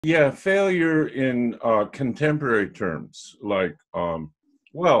Yeah, failure in contemporary terms, like,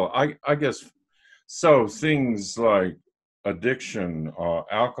 well, I guess so. Things like addiction,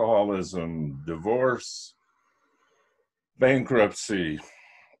 alcoholism, divorce, bankruptcy,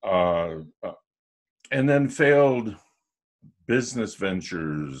 uh, uh, and then failed business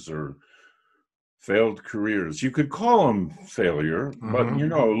ventures or failed careers. You could call them failure, but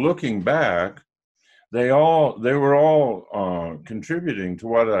looking back, they were all contributing to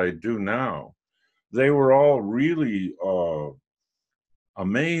what I do now. They were all really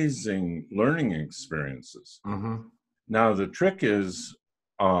amazing learning experiences. Now the trick is,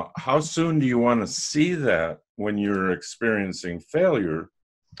 how soon do you want to see that when you're experiencing failure,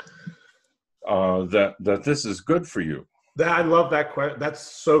 that this is good for you? I love that question. That's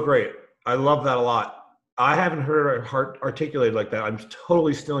so great. I love that a lot. I haven't heard it articulated like that. I'm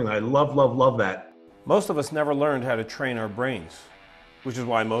totally stealing that. I love that. Most of us never learned how to train our brains, which is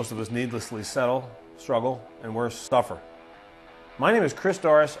why most of us needlessly settle, struggle, and worse, suffer. My name is Chris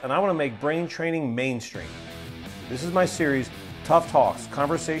Doris, and I want to make brain training mainstream. This is my series, Tough Talks,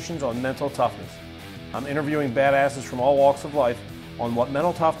 Conversations on Mental Toughness. I'm interviewing badasses from all walks of life on what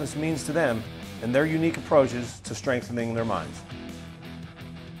mental toughness means to them and their unique approaches to strengthening their minds.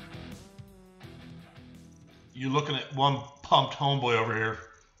 You're looking at one pumped homeboy over here.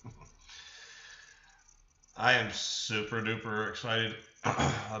 I am super duper excited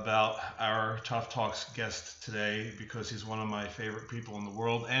about our Tough Talks guest today because he's one of my favorite people in the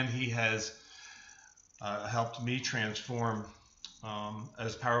world, and he has helped me transform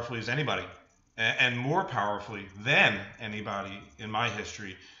as powerfully as anybody, and more powerfully than anybody in my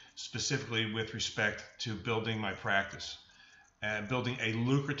history, specifically with respect to building my practice and building a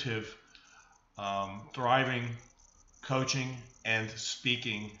lucrative, thriving coaching and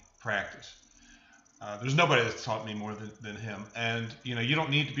speaking practice. There's nobody that's taught me more than him. And, you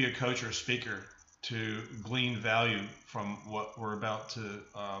don't need to be a coach or a speaker to glean value from what we're about to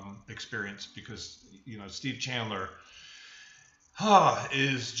experience because, Steve Chandler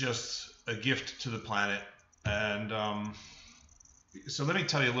is just a gift to the planet. And so let me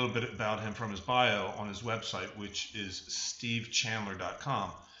tell you a little bit about him from his bio on his website, which is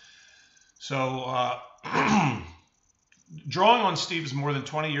stevechandler.com. So, drawing on Steve's more than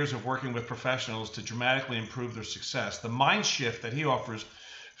 20 years of working with professionals to dramatically improve their success, the mind shift that he offers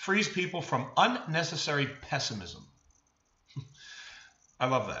frees people from unnecessary pessimism. I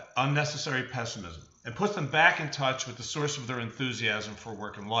love that. Unnecessary pessimism. And puts them back in touch with the source of their enthusiasm for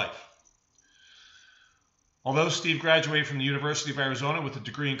work and life. Although Steve graduated from the University of Arizona with a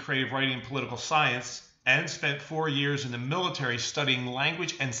degree in creative writing and political science and spent 4 years in the military studying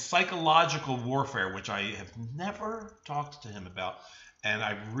language and psychological warfare, which I have never talked to him about, and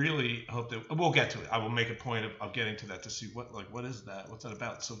I really hope that we'll get to it. I will make a point of getting to that to see what is that? What's that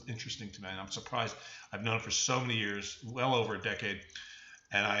about? It's so interesting to me, and I'm surprised. I've known him for so many years, well over a decade,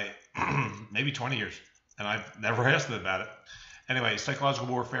 and maybe 20 years, and I've never asked him about it. Anyway, psychological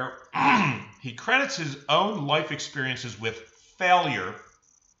warfare. He credits his own life experiences with failure,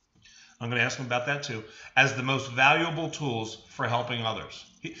 I'm going to ask him about that too, as the most valuable tools for helping others.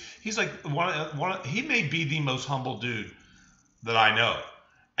 He's like he may be the most humble dude that I know.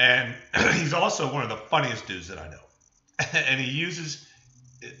 And he's also one of the funniest dudes that I know. And he uses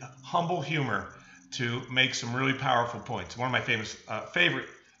humble humor to make some really powerful points. One of my favorite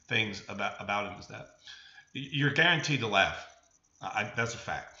things about him is that you're guaranteed to laugh. That's a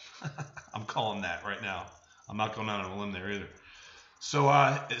fact. I'm calling that right now. I'm not going out on a limb there either.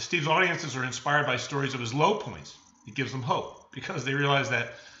 So Steve's audiences are inspired by stories of his low points. He gives them hope because they realize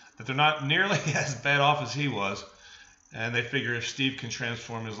that they're not nearly as bad off as he was. And they figure if Steve can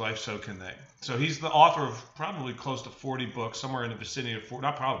transform his life, so can they. So he's the author of probably close to 40 books, somewhere in the vicinity of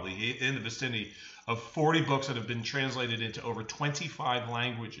in the vicinity of 40 books that have been translated into over 25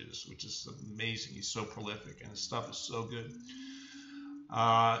 languages, which is amazing. He's so prolific and his stuff is so good.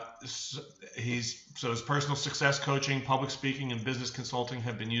 His personal success coaching, public speaking, and business consulting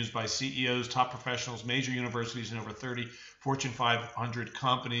have been used by CEOs, top professionals, major universities, and over 30 Fortune 500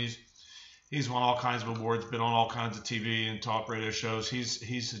 companies. He's won all kinds of awards, been on all kinds of TV and talk radio shows.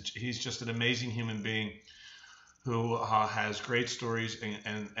 He's just an amazing human being who has great stories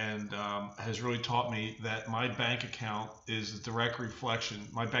and has really taught me that my bank account is a direct reflection.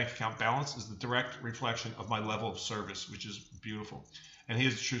 My bank account balance is the direct reflection of my level of service, which is beautiful. And he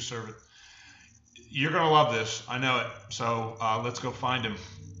is a true servant. You're going to love this. I know it. So let's go find him.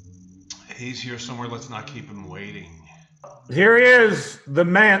 He's here somewhere. Let's not keep him waiting. Here he is, the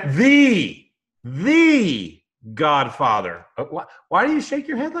man, the Godfather. Why do you shake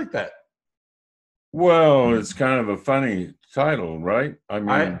your head like that? Well, it's kind of a funny title, right? I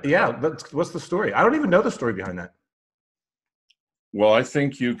mean, what's the story? I don't even know the story behind that. well, I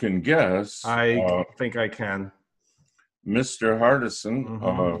think you can guess. I think I can. Mr.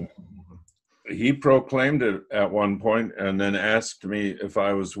 Hardison, he proclaimed it at one point and then asked me if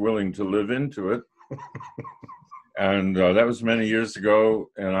I was willing to live into it. And that was many years ago.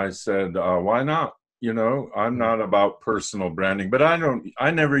 And I said, why not? You know, I'm not about personal branding, but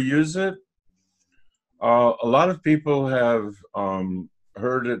I never use it. A lot of people have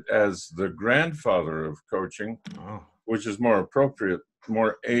heard it as the grandfather of coaching, which is more appropriate,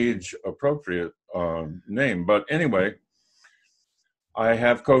 more age appropriate name. But anyway, I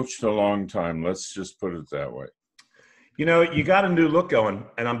have coached a long time. Let's just put it that way. You know, you got a new look going,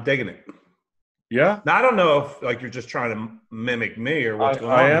 and I'm digging it. Yeah. Now, I don't know if like you're just trying to mimic me or what's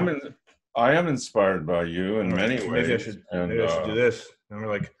going on. I am inspired by you in many ways. Maybe I should do this. And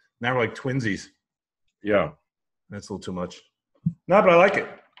now we're like twinsies. Yeah. That's a little too much. No, but I like it.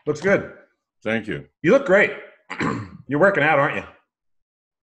 Looks good. Thank you. You look great. You're working out, aren't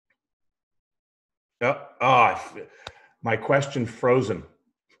you? My question frozen.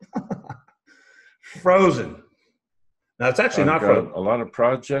 Frozen. Now, it's actually not frozen. A lot of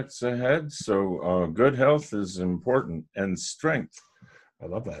projects ahead, so good health is important, and strength. I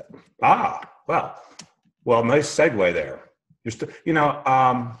love that. Well, nice segue there.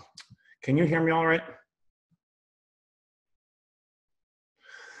 Can you hear me all right?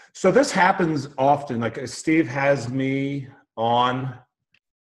 So this happens often. Like Steve has me on.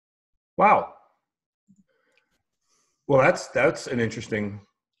 Wow. Well, that's an interesting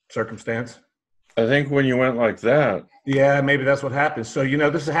circumstance. I think when you went like that. Yeah, maybe that's what happens. So,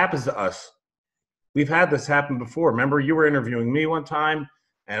 this happens to us. We've had this happen before. Remember, you were interviewing me one time,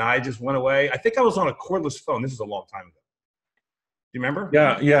 and I just went away. I think I was on a cordless phone. This is a long time ago. Do you remember?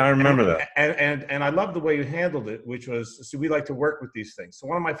 Yeah, I remember that. And I love the way you handled it, which was, we like to work with these things. So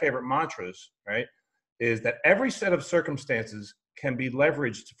one of my favorite mantras, right, is that every set of circumstances can be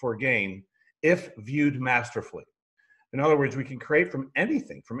leveraged for gain if viewed masterfully. In other words, we can create from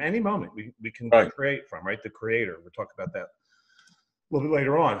anything, from any moment. We can create from, right? The creator. We'll talk about that a little bit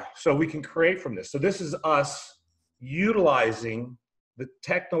later on. So we can create from this. So this is us utilizing the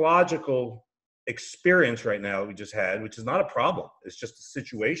technological experience right now we just had, which is not a problem. It's just a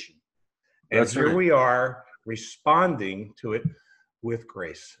situation. And here we are responding to it with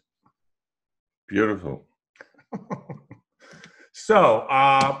grace. Beautiful. So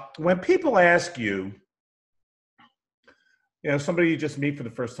when people ask you, somebody you just meet for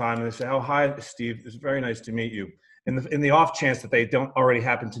the first time and they say, "Oh, hi, Steve. It's very nice to meet you." In the off chance that they don't already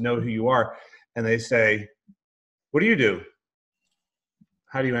happen to know who you are, and they say, "What do you do?"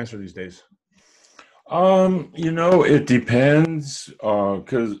 How do you answer these days? It depends.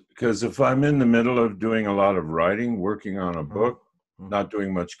 Because if I'm in the middle of doing a lot of writing, working on a book, not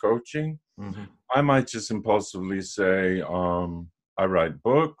doing much coaching, I might just impulsively say, I write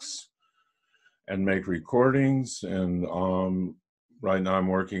books and make recordings, and right now I'm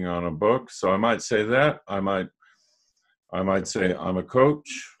working on a book, so I might say that. I might say I'm a coach.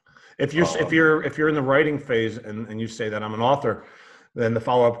 If you're in the writing phase and you say that I'm an author, then the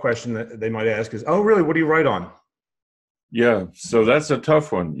follow-up question that they might ask is, "Oh, really? What do you write on?" Yeah, so that's a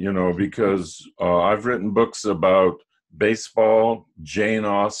tough one, because I've written books about baseball, Jane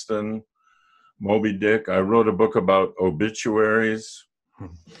Austen, Moby Dick. I wrote a book about obituaries.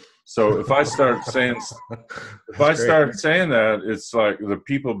 So if I start saying that, it's like the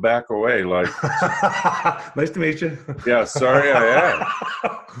people back away. Like, nice to meet you. Yeah, sorry I am.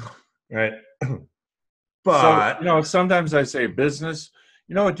 Right. But so, sometimes I say business.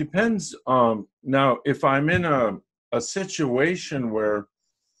 It depends. Now, if I'm in a situation where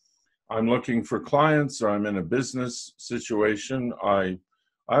I'm looking for clients or I'm in a business situation, I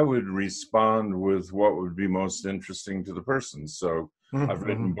would respond with what would be most interesting to the person. So I've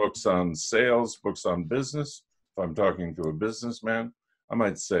written books on sales, books on business. If I'm talking to a businessman, I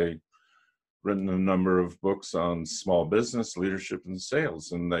might say, written a number of books on small business, leadership, and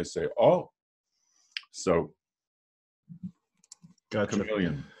sales. And they say, "Oh." So, gotcha.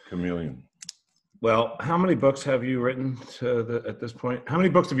 Chameleon. Well, how many books have you written at this point? How many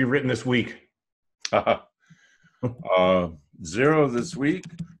books have you written this week? 0 this week.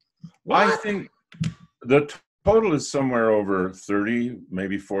 What? I think the total is somewhere over 30,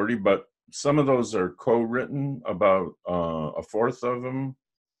 maybe 40, but some of those are co-written. About a fourth of them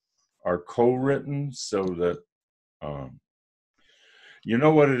are co-written, so that you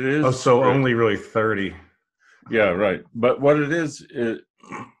know what it is. Oh, so only really 30. Yeah, right. But what it is,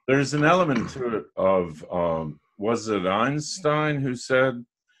 there's an element to it of, was it Einstein who said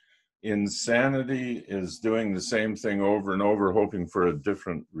insanity is doing the same thing over and over, hoping for a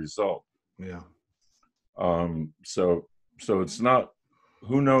different result. Yeah. So it's not,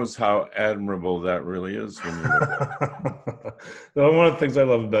 who knows how admirable that really is when you look at it. So one of the things I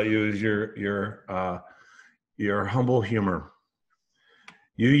love about you is your humble humor.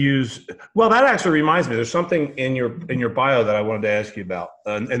 You use, well, that actually reminds me, there's something in your bio that I wanted to ask you about.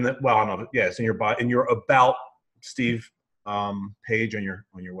 Well, I don't know. Yeah, it's in your bio, in your About Steve page on your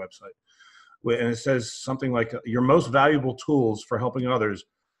website. And it says something like, your most valuable tools for helping others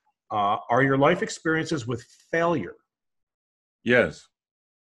are your life experiences with failure. Yes.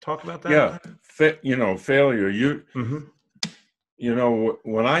 Talk about that. Yeah. Failure. Mm-hmm.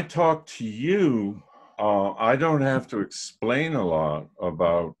 When I talk to you, I don't have to explain a lot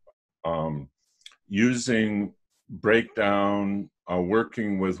about using breakdown,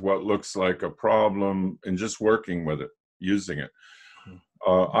 working with what looks like a problem, and just working with it, using it.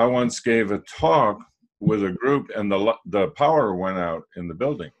 I once gave a talk with a group, and the power went out in the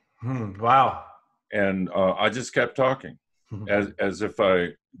building. Wow. And I just kept talking as if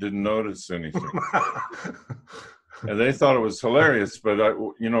I didn't notice anything. And they thought it was hilarious, but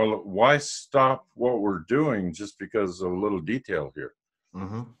why stop what we're doing just because of a little detail here?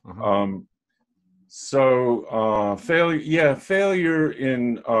 Failure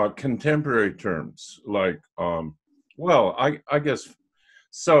in contemporary terms, like, I guess,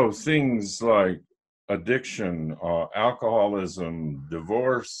 so things like addiction, alcoholism,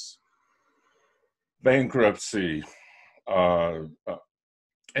 divorce, bankruptcy, and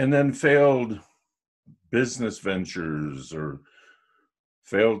then failed business ventures or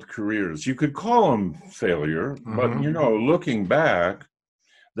failed careers. You could call them failure, but looking back,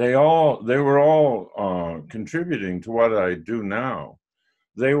 they were all contributing to what I do now.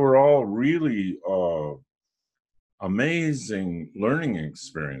 They were all really amazing learning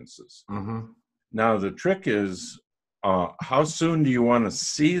experiences. Now the trick is, how soon do you want to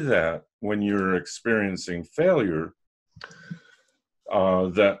see that when you're experiencing failure,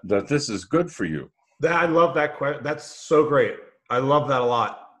 that this is good for you? I love that question. That's so great. I love that a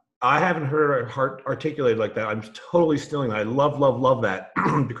lot. I haven't heard it articulated like that. I'm totally stealing that. I love that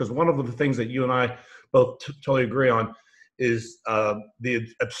because one of the things that you and I both totally agree on is the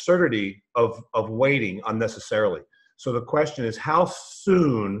absurdity of waiting unnecessarily. So the question is, how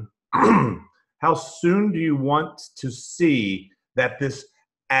soon do you want to see that this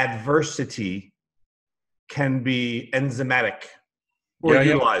adversity can be enzymatic or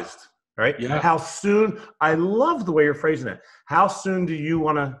utilized? Right? Yeah. How soon? I love the way you're phrasing it. How soon do you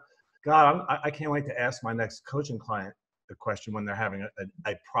want to? God, I can't wait to ask my next coaching client the question when they're having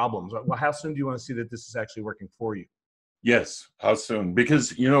a problem. Well, how soon do you want to see that this is actually working for you? Yes. How soon?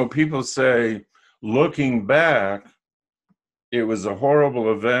 Because, people say, looking back, it was a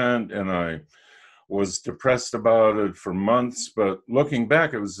horrible event and I was depressed about it for months, but looking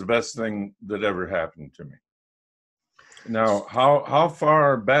back, it was the best thing that ever happened to me. Now, how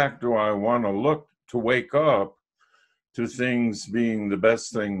far back do I want to look to wake up to things being the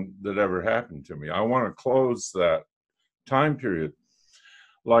best thing that ever happened to me? I want to close that time period.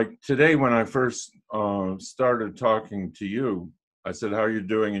 Like today, when I first started talking to you, I said, "How are you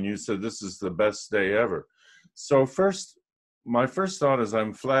doing?" And you said, "This is the best day ever." So my first thought is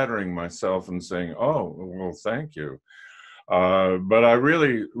I'm flattering myself and saying, "Oh, well, thank you." But I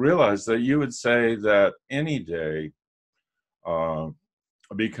really realized that you would say that any day,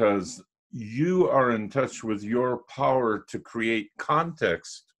 because you are in touch with your power to create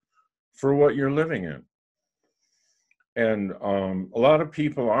context for what you're living in. And a lot of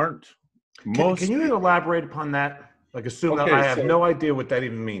people aren't. Can you elaborate upon that? Like, assume that I have no idea what that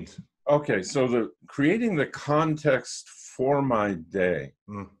even means. Okay, so creating the context for my day.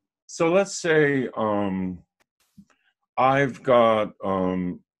 So let's say I've got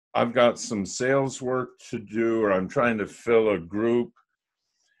some sales work to do, or I'm trying to fill a group,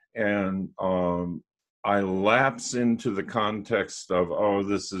 and I lapse into the context of, oh,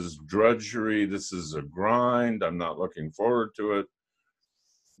 this is drudgery, this is a grind, I'm not looking forward to it.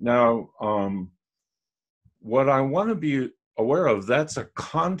 Now, what I want to be aware of, that's a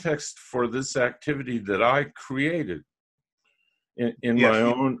context for this activity that I created in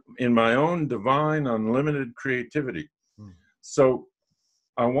my own divine, unlimited creativity. So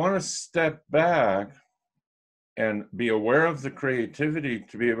I want to step back and be aware of the creativity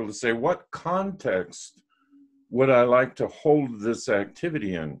to be able to say, what context would I like to hold this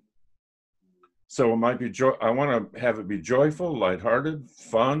activity in? So it might be I want to have it be joyful, lighthearted,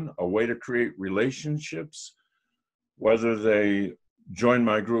 fun, a way to create relationships, whether they join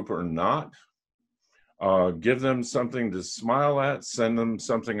my group or not. give them something to smile at, send them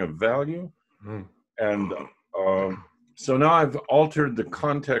something of value. And so now I've altered the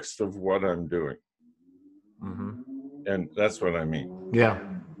context of what I'm doing. And that's what I mean. Yeah,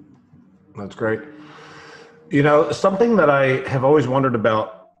 that's great. You know, something that I have always wondered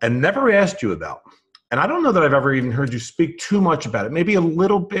about and never asked you about, and I don't know that I've ever even heard you speak too much about it, maybe a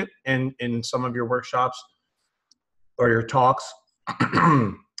little bit in some of your workshops or your talks,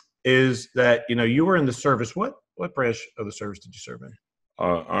 is that, you know, you were in the service. What branch of the service did you serve in?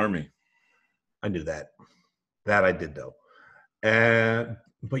 Army. I knew that. That I did know.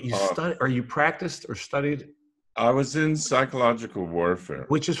 But you studied, or you practiced or studied? I was in psychological warfare.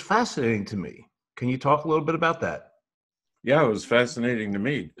 Which is fascinating to me. Can you talk a little bit about that? Yeah, it was fascinating to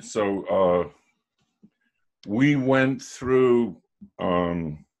me. So we went through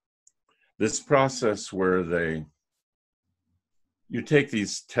this process where you take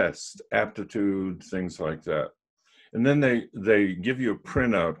these tests, aptitude, things like that. And then they give you a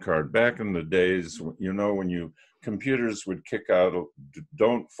printout card. Back in the days, you know, when computers would kick out,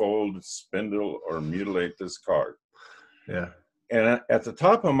 don't fold, spindle, or mutilate this card. Yeah. And at the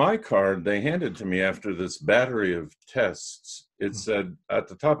top of my card, they handed to me after this battery of tests, it said, at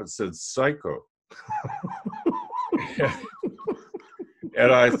the top, it said psycho.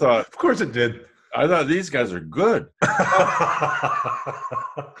 And I thought, of course it did. I thought, these guys are good.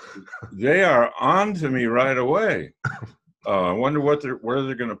 They are on to me right away. I wonder where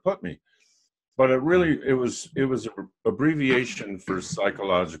they're going to put me. But it was an abbreviation for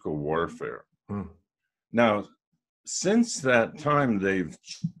psychological warfare. Now, since that time, they've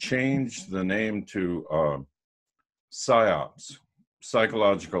changed the name to PSYOPs,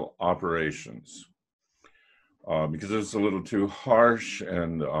 psychological operations, because it was a little too harsh,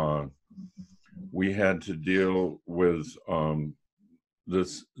 and we had to deal with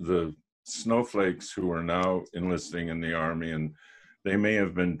the snowflakes who are now enlisting in the Army, and they may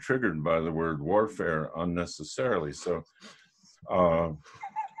have been triggered by the word warfare unnecessarily. So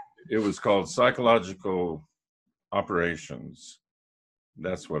it was called psychological operations.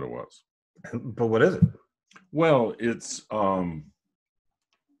 That's what it was. But what is it? Well, it's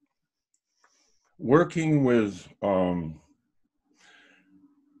working with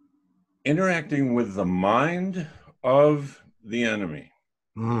interacting with the mind of the enemy.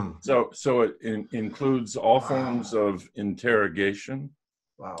 So it includes all forms of interrogation.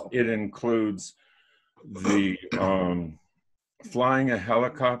 Wow. It includes the flying a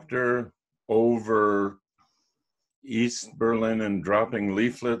helicopter over East Berlin and dropping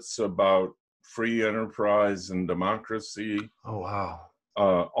leaflets about free enterprise and democracy. Oh wow!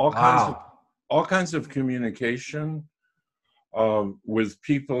 All kinds of communication with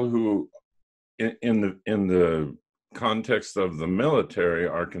people who, in the context of the military,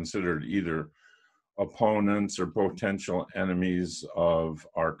 are considered either opponents or potential enemies of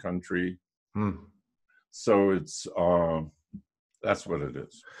our country. So it's that's what it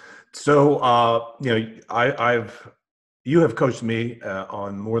is. So you know, you have coached me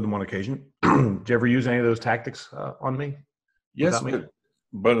on more than one occasion. Did you ever use any of those tactics on me? Yes,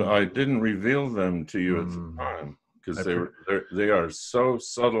 but I didn't reveal them to you at the time, because they are so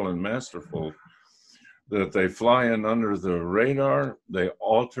subtle and masterful that they fly in under the radar. They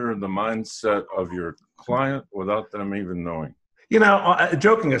alter the mindset of your client without them even knowing. You know,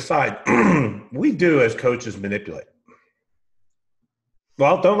 joking aside, we do as coaches manipulate.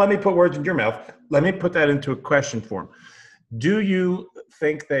 Well, don't let me put words in your mouth. Let me put that into a question form. Do you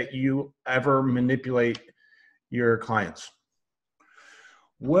think that you ever manipulate your clients?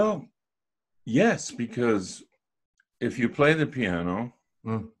 Well, yes, because if you play the piano,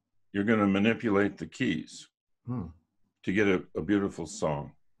 you're going to manipulate the keys to get a beautiful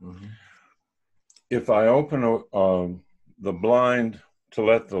song. If I open the blind to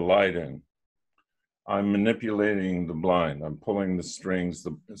let the light in, I'm manipulating the blind. I'm pulling the strings.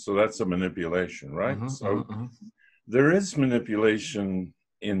 So that's a manipulation, right? There is manipulation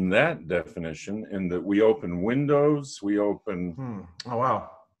in that definition, in that we open windows, we open... Oh, wow.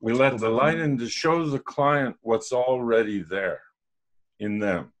 We let the light in to show the client what's already there in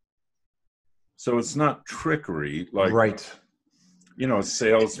them. So it's not trickery, like, you know,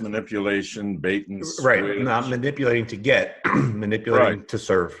 sales manipulation, bait and switch. Right, not manipulating to get, manipulating to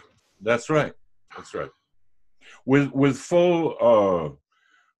serve. That's right. That's right. With full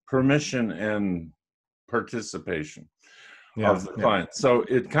permission and participation of the client. So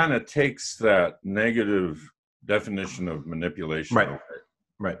it kind of takes that negative definition of manipulation away.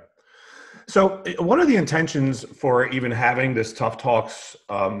 Right. So what are the intentions for even having this Tough Talks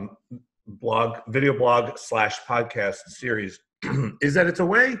video blog / podcast series? Is that it's a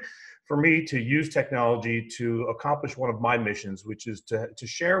way for me to use technology to accomplish one of my missions, which is to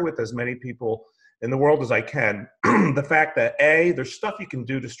share with as many people in the world as I can the fact that A, there's stuff you can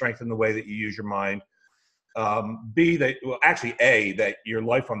do to strengthen the way that you use your mind. B, that, well, actually, A, that your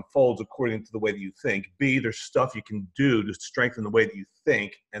life unfolds according to the way that you think. B, there's stuff you can do to strengthen the way that you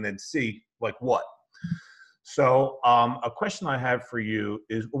think. And then C, like what? So a question I have for you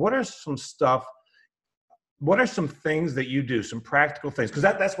is, what are some things that you do, some practical things? Because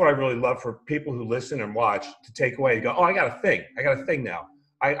that's what I really love for people who listen and watch to take away. You go, oh, I got a thing now.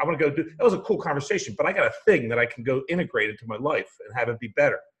 I want to go do, that was a cool conversation, but I got a thing that I can go integrate into my life and have it be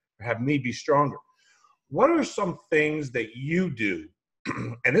better, or have me be stronger. What are some things that you do?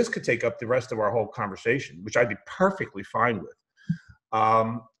 And this could take up the rest of our whole conversation, which I'd be perfectly fine with.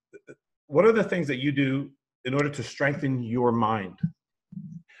 What are the things that you do in order to strengthen your mind?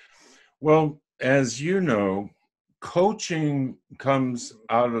 Well, as you know, coaching comes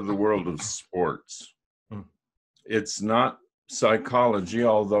out of the world of sports. It's not psychology,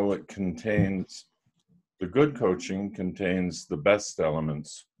 although it contains, the good coaching contains the best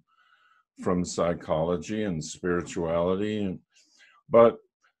elements from psychology and spirituality. But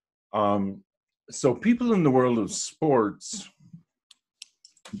so people in the world of sports,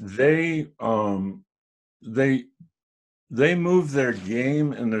 they move their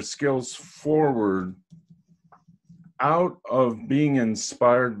game and their skills forward out of being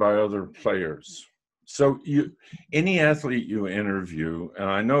inspired by other players. So any athlete you interview, and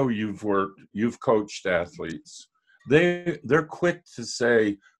I know you've coached athletes, they're quick to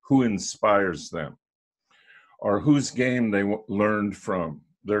say who inspires them or whose game they learned from.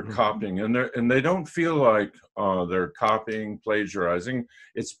 They're copying, and they don't feel like they're copying, plagiarizing.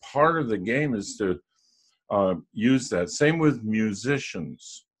 It's part of the game is to use that. Same with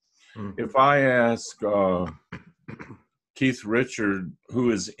musicians. If I ask Keith Richard who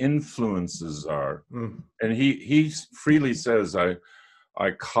his influences are, and he freely says, I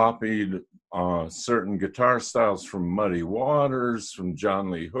copied certain guitar styles from Muddy Waters, from John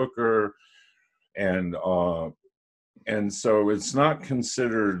Lee Hooker, and so it's not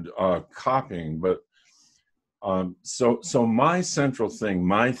considered copying, but so my central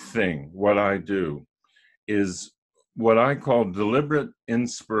thing, what I do is what I call deliberate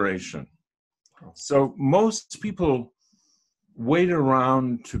inspiration. So most people wait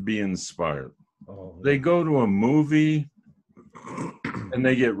around to be inspired. They go to a movie and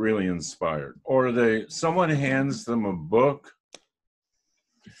they get really inspired, or someone hands them a book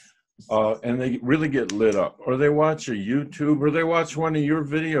and they really get lit up, or they watch a YouTube, or they watch one of your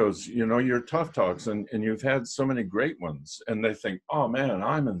videos, your Tough Talks, and you've had so many great ones, and they think, oh man,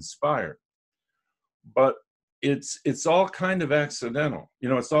 I'm inspired. But it's all kind of accidental,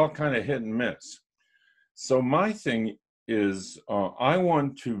 it's all kind of hit and miss. So my thing is I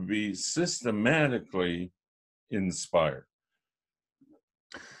want to be systematically inspired.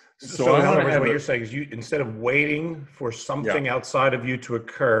 So in other words, what you're saying is, you, instead of waiting for something outside of you to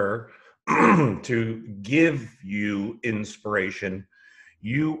occur to give you inspiration,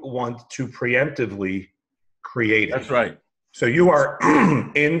 you want to preemptively create it. That's right. So you are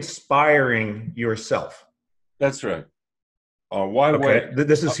inspiring yourself. That's right. Why wait?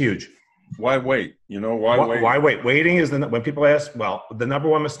 This is huge. Why wait? Why wait? Why wait? Waiting is when people ask, well, the number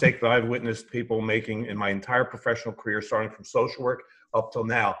one mistake that I've witnessed people making in my entire professional career, starting from social work up till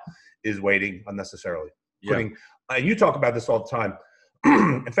now, is waiting unnecessarily. And you talk about this all the time.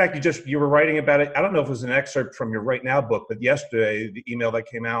 In fact, you were writing about it. I don't know if it was an excerpt from your Right Now book, but yesterday, the email that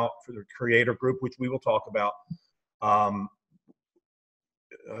came out for the creator group, which we will talk about,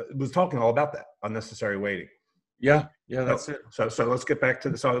 was talking all about that unnecessary waiting. Yeah, that's it. So let's get back to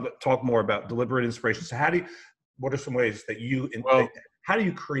this. So talk more about deliberate inspiration. So what are some ways that how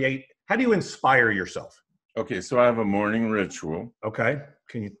do you inspire yourself? Okay, so I have a morning ritual. Okay,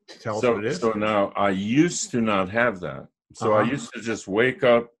 can you tell us what it is? So now I used to not have that. So I used to just wake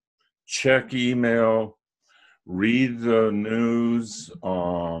up, check email, read the news,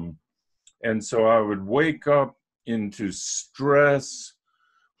 and so I would wake up into stress,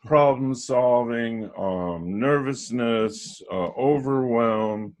 problem solving, nervousness,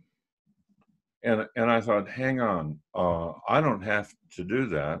 overwhelm, and I thought, hang on, I don't have to do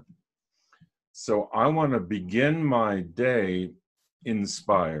that. So I want to begin my day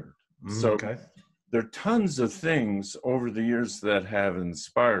inspired. So there are tons of things over the years that have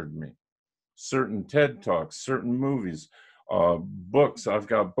inspired me. Certain TED Talks, certain movies, books. I've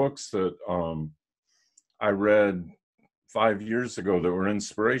got books that I read 5 years ago that were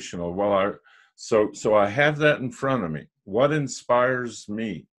inspirational. So I have that in front of me. What inspires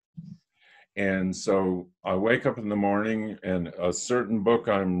me? And so I wake up in the morning and a certain book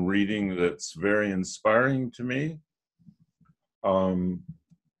I'm reading that's very inspiring to me.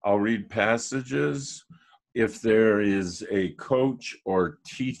 I'll read passages. If there is a coach or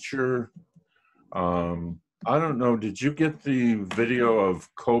teacher, I don't know, did you get the video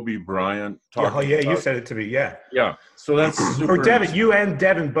of Kobe Bryant Yeah, oh talking yeah, you about? sent it to me. Yeah. Yeah, so that's super. Or Devin, you and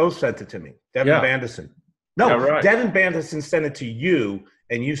Devin both sent it to me. Devin Yeah. Bandison. Yeah, No, right. Devin Bandison sent it to you,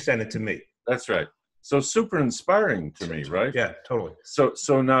 and you sent it to me. That's right. So super inspiring to me, right? Yeah, totally.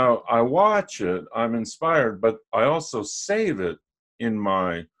 So now I watch it, I'm inspired, but I also save it in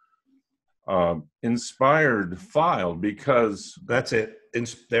my inspired file because That's it.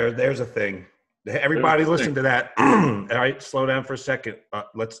 There's a thing. Everybody listen to that. All right, slow down for a second.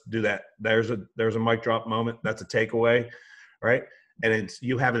 Let's do that. There's a mic drop moment. That's a takeaway, right? And it's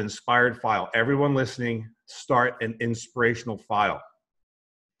you have an inspired file. Everyone listening, start an inspirational file.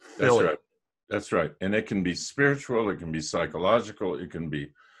 That's right. That's right. And it can be spiritual, it can be psychological, it can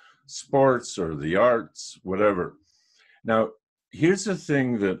be sports or the arts, whatever. Now, here's the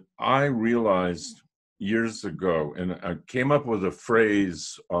thing that I realized years ago, and I came up with a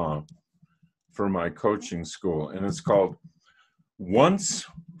phrase for my coaching school, and it's called once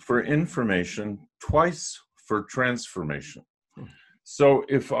for information, twice for transformation. So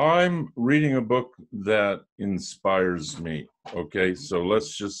if I'm reading a book that inspires me, okay, so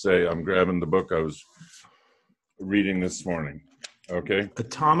let's just say I'm grabbing the book I was reading this morning, okay?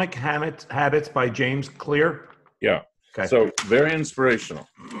 Atomic Habits by James Clear. Yeah. Okay. So very inspirational.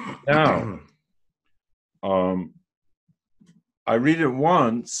 Now, I read it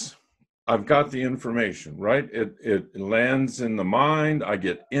once, I've got the information, right? It lands in the mind, I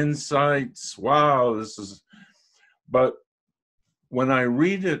get insights, wow, this is, but when I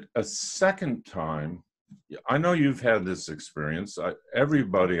read it a second time, I know you've had this experience,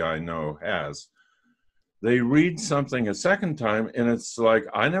 everybody I know has, they read something a second time and it's like,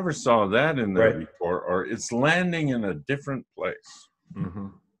 I never saw that in there before, or it's landing in a different place. Mm-hmm.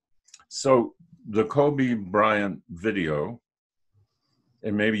 So the Kobe Bryant video,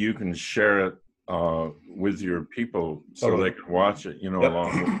 and maybe you can share it with your people so they can watch it,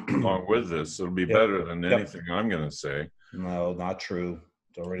 along with this. It'll be better than anything I'm going to say. No, not true.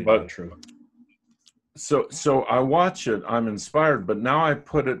 It's already not true. So I watch it, I'm inspired, but now I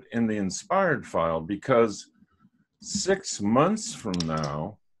put it in the inspired file because 6 months from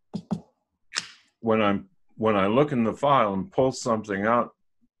now, when I look in the file and pull something out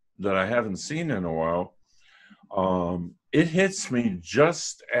that I haven't seen in a while, it hits me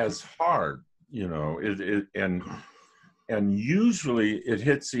just as hard, and usually it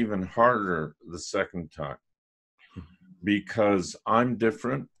hits even harder the second time because I'm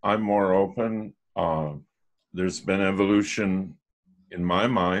different, I'm more open. There's been evolution in my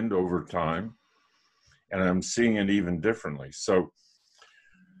mind over time, and I'm seeing it even differently. So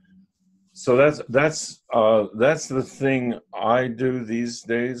that's the thing I do these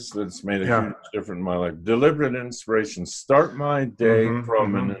days that's made a huge difference in my life. Deliberate inspiration. Start my day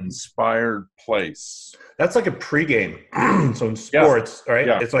from an inspired place. That's like a pregame. So in sports, right?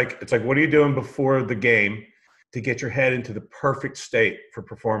 Yeah. It's like what are you doing before the game to get your head into the perfect state for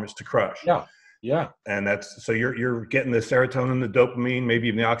performance to crush? Yeah. Yeah. And that's so you're getting the serotonin, the dopamine, maybe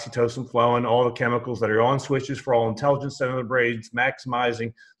even the oxytocin flowing, all the chemicals that are on switches for all intelligence center of the brains,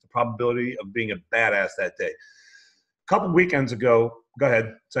 maximizing the probability of being a badass that day. A couple weekends ago, go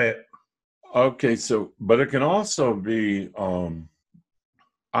ahead, say it. Okay, so but it can also be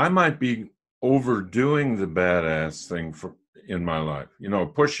I might be overdoing the badass thing in my life,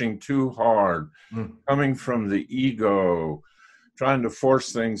 pushing too hard, coming from the ego, trying to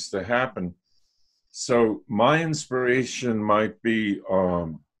force things to happen. So my inspiration might be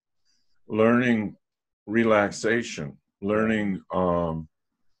learning relaxation, learning more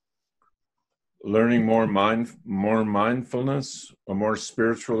mindfulness, a more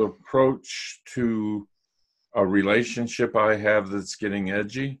spiritual approach to a relationship I have that's getting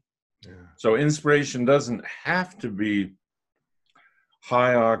edgy. Yeah. So inspiration doesn't have to be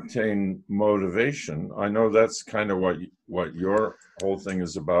high octane motivation. I know that's kind of what your whole thing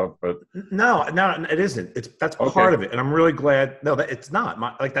is about, but no, it isn't. That's part of it, and I'm really glad. No, that it's not.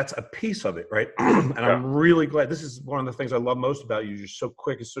 That's a piece of it, right? And I'm really glad. This is one of the things I love most about you. You're so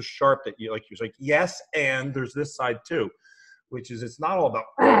quick, it's so sharp that you're like yes, and there's this side too, which is it's not all about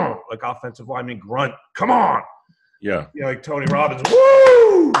like offensive lineman grunt. Come on, like Tony Robbins.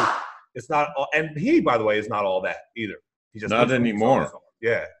 Woo! It's not, and he, by the way, is not all that either. He just not anymore.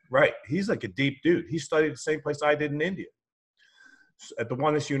 Yeah, right. He's like a deep dude. He studied the same place I did in India, at the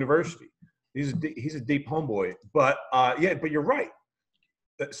Oneness University. He's a deep homeboy. But but you're right.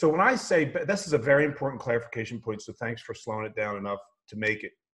 So when I say, this is a very important clarification point, so thanks for slowing it down enough to make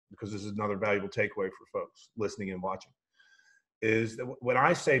it, because this is another valuable takeaway for folks listening and watching, is that when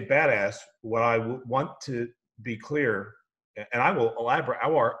I say badass, what I want to be clear, and I will elaborate,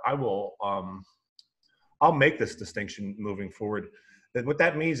 I'll make this distinction moving forward, that what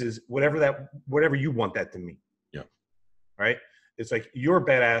that means is whatever you want that to mean. Yeah. Right? It's like your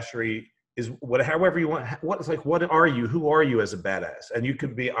badassery is however you want. What are you? Who are you as a badass? And you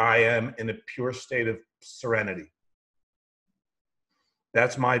could be, I am in a pure state of serenity.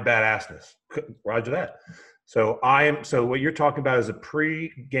 That's my badassness. Roger that. So what you're talking about is a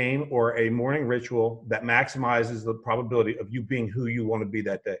pre-game or a morning ritual that maximizes the probability of you being who you want to be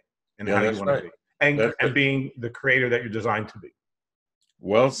that day and how you want to be. And being the creator that you're designed to be.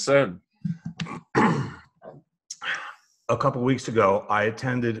 Well said. A couple of weeks ago, I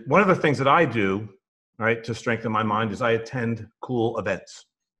attended, one of the things that I do, right, to strengthen my mind is I attend cool events.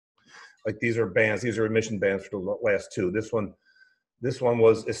 Like these are admission bands for the last two. This one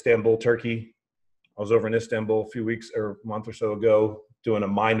was Istanbul, Turkey. I was over in Istanbul a few weeks or a month or so ago doing a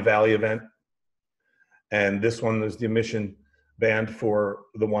Mind Valley event. And this one is the admission band for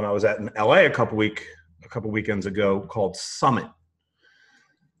the one I was at in LA a couple weekends ago called Summit.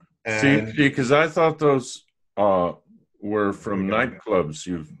 And see, because I thought those were from nightclubs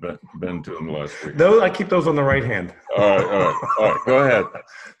you've been to in the last week. Those, I keep those on the right hand. All right, go ahead.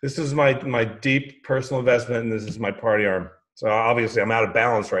 This is my deep personal investment, and this is my party arm. So obviously I'm out of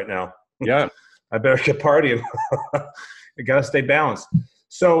balance right now. Yeah. I better get partying. You got to stay balanced.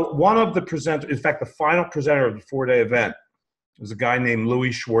 So one of the presenters, in fact, the final presenter of the 4-day event was a guy named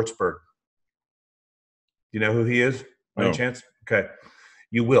Louis Schwartzberg. You know who he is by any chance? Okay.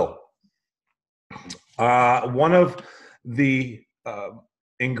 You will. One of the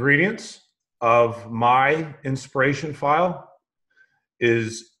ingredients of my inspiration file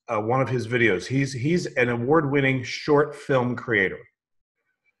is one of his videos. He's an award-winning short film creator.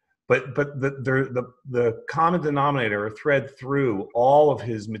 But the common denominator or thread through all of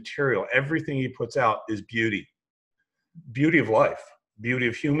his material, everything he puts out is beauty. Beauty of life, beauty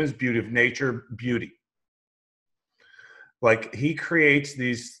of humans, beauty of nature, beauty. Like he creates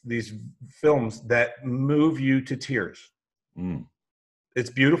these films that move you to tears. Mm. It's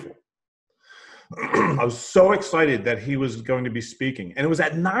beautiful. I was so excited that he was going to be speaking, and it was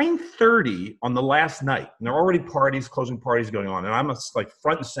at 9:30 on the last night, and there are already closing parties going on, and I'm like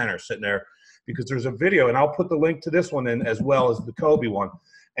front and center sitting there because there's a video, and I'll put the link to this one in as well as the Kobe one,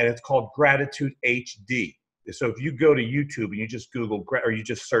 and it's called Gratitude HD. So if you go to YouTube and you just Google or you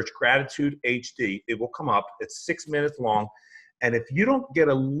just search Gratitude HD, it will come up. It's 6 minutes long, and if you don't get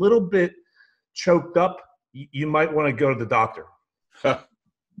a little bit choked up, you might want to go to the doctor.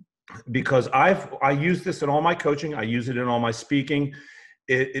 Because I use this in all my coaching. I use it in all my speaking.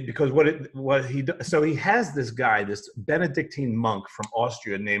 Because so he has this guy, this Benedictine monk from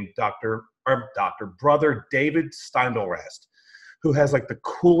Austria named Brother David Steindl-Rast, who has like the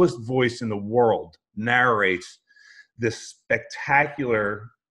coolest voice in the world, narrates this spectacular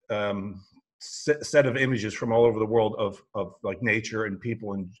set of images from all over the world of like nature and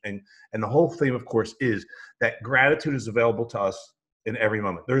people. And the whole theme, of course, is that gratitude is available to us in every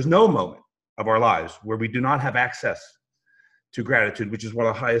moment. There's no moment of our lives where we do not have access to gratitude, which is one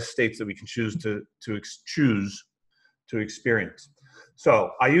of the highest states that we can choose to experience.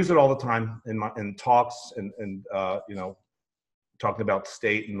 So I use it all the time in talks and talking about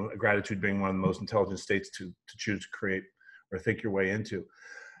state and gratitude being one of the most intelligent states to choose to create or think your way into.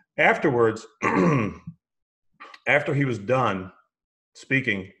 Afterwards, after he was done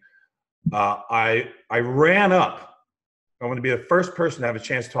speaking, I ran up. I want to be the first person to have a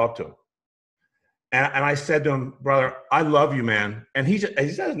chance to talk to him. And I said to him, brother, I love you, man. And he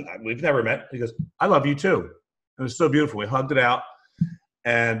says, we've never met. He goes, I love you too. It was so beautiful. We hugged it out.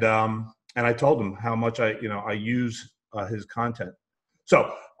 And I told him how much I use his content.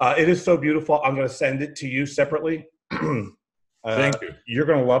 So it is so beautiful. I'm going to send it to you separately. Thank you. You're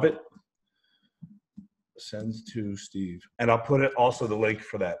going to love it. Send to Steve. And I'll put it also the link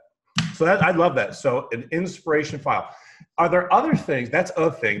for that. So I love that. So an inspiration file. Are there other things? That's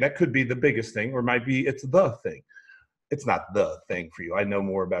a thing. That could be the biggest thing, or might be it's the thing. It's not the thing for you. I know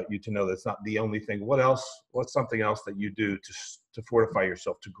more about you to know that's not the only thing. What else? What's something else that you do to fortify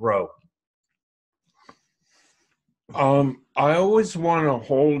yourself, to grow? I always want to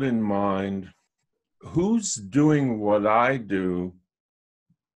hold in mind who's doing what I do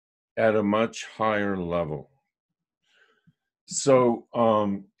at a much higher level. So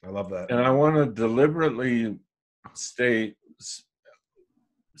I love that. And I want to deliberately stay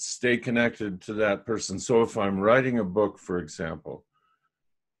connected to that person. So if I'm writing a book, for example,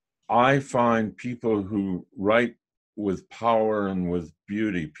 I find people who write with power and with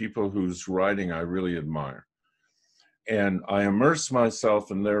beauty, people whose writing I really admire. And I immerse myself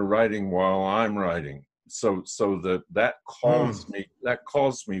in their writing while I'm writing. So that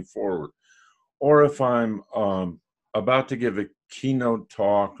calls me forward. Or if I'm about to give a keynote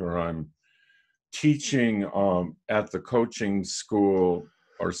talk, or I'm teaching at the coaching school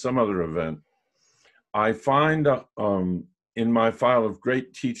or some other event, I find in my file of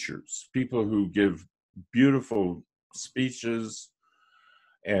great teachers, people who give beautiful speeches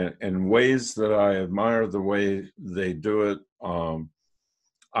and ways that I admire the way they do it.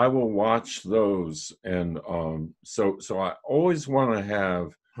 I will watch those, and so I always want to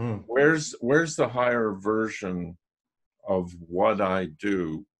have where's the higher version of what I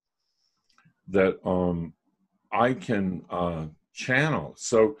do that I can channel.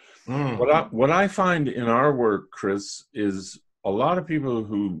 So what I find in our work, Chris, is a lot of people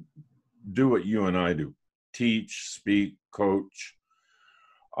who do what you and I do: teach, speak, coach.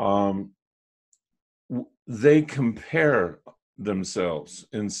 They compare themselves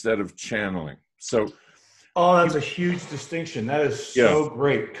instead of channeling. So, oh, that's a huge distinction. That is so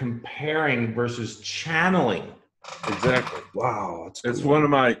great. Comparing versus channeling. Exactly. Wow, that's cool. It's one of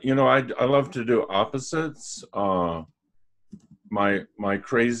my, I love to do opposites. My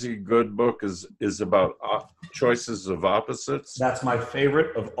crazy good book is about choices of opposites. That's my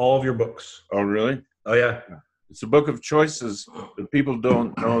favorite of all of your books. Oh, really? Oh, yeah. It's a book of choices that people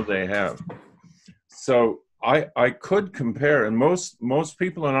don't know they have. So I could compare, and most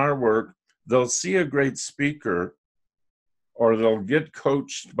people in our work, they'll see a great speaker or they'll get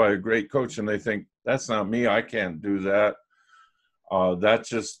coached by a great coach and they think, that's not me, I can't do that.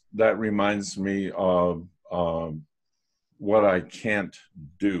 That reminds me of what I can't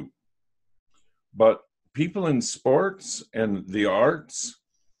do. But people in sports and the arts,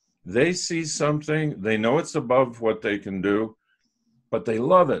 they see something, they know it's above what they can do, but they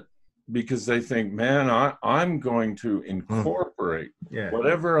love it because they think, man, I'm going to incorporate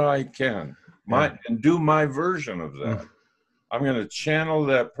whatever I can and do my version of that. I'm going to channel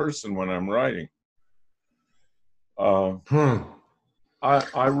that person when I'm writing. I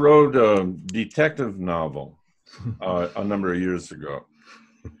wrote a detective novel a number of years ago.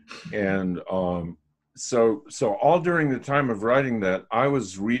 And so all during the time of writing that, I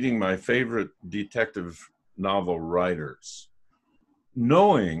was reading my favorite detective novel writers,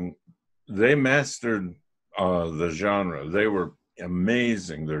 knowing they mastered the genre. They were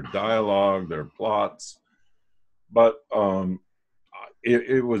amazing, their dialogue, their plots, but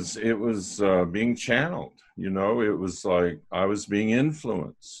it was being channeled. It was like I was being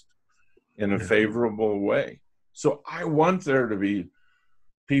influenced in a favorable way. So I want there to be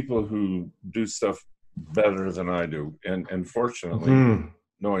people who do stuff better than I do, and fortunately,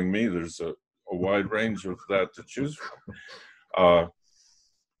 knowing me, there's a wide range of that to choose from.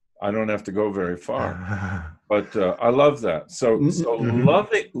 I don't have to go very far, but I love that. So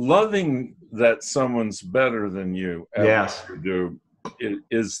loving that someone's better than you at what you do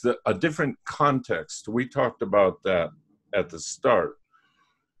is a different context. We talked about that at the start,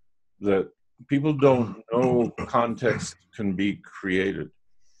 that people don't know context can be created.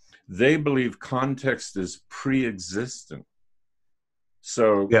 They believe context is pre-existent.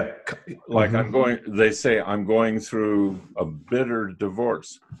 So like they say, I'm going through a bitter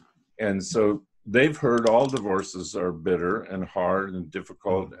divorce. And so they've heard all divorces are bitter and hard and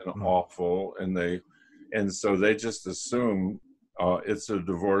difficult and awful. And so they just assume it's a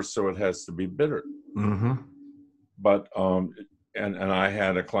divorce, so it has to be bitter. But, and I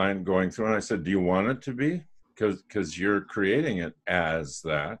had a client going through and I said, do you want it to be? Because you're creating it as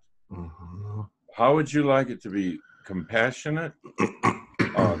that. How would you like it to be? Compassionate,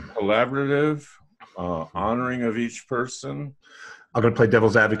 collaborative, honoring of each person? I'm going to play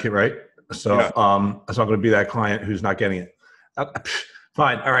devil's advocate, right? So, so I'm going to be that client who's not getting it.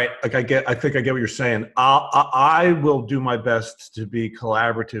 Fine. All right. Like I think I get what you're saying. I will do my best to be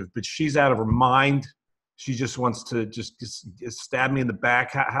collaborative, but she's out of her mind. She just wants to just stab me in the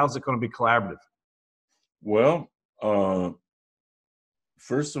back. How's it going to be collaborative? Well,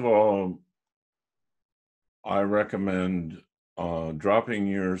 first of all, I recommend dropping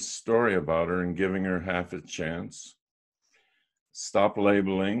your story about her and giving her half a chance. Stop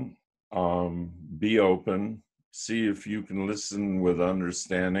labeling, be open, see if you can listen with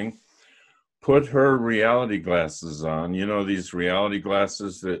understanding. Put her reality glasses on. These reality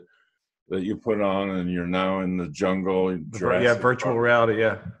glasses that you put on and you're now in the jungle. Virtual reality,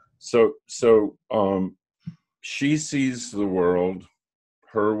 So she sees the world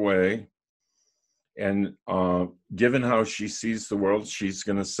her way, And given how she sees the world, she's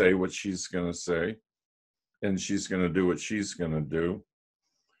going to say what she's going to say, and she's going to do what she's going to do.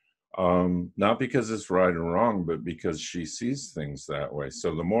 Not because it's right or wrong, but because she sees things that way.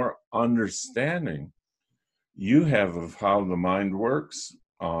 So the more understanding you have of how the mind works,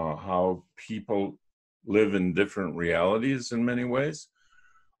 how people live in different realities in many ways,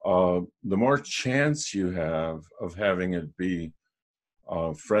 the more chance you have of having it be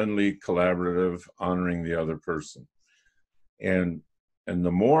friendly, collaborative, honoring the other person. And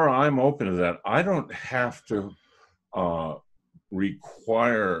the more I'm open to that, I don't have to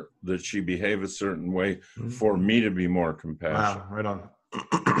require that she behave a certain way for me to be more compassionate. Wow, right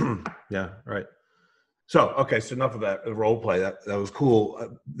on. Yeah, right. So, okay, so enough of that role play. That was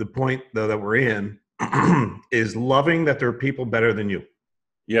cool. The point, though, that we're in is loving that there are people better than you.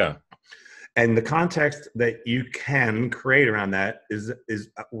 Yeah. And the context that you can create around that is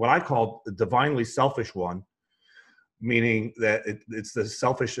what I call the divinely selfish one, meaning that it's the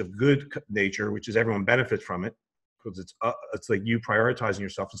selfish of good nature, which is everyone benefits from it, because it's like you prioritizing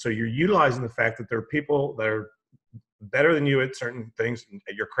yourself. And so you're utilizing the fact that there are people that are better than you at certain things,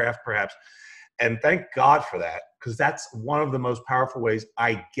 at your craft perhaps. And thank God for that, because that's one of the most powerful ways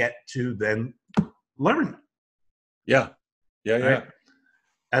I get to then learn. Yeah. Yeah. Right? Yeah.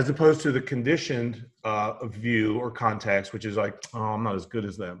 As opposed to the conditioned view or context, which is like, oh, I'm not as good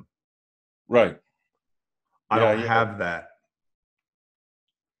as them. Right. I don't have that.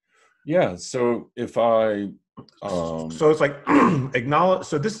 Yeah. So if I, so it's like acknowledge.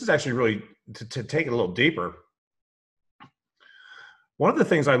 So this is actually really to take it a little deeper. One of the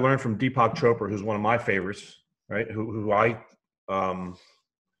things I learned from Deepak Chopra, who's one of my favorites, right? Who I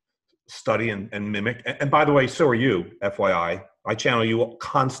study and mimic. And by the way, so are you, FYI. I channel you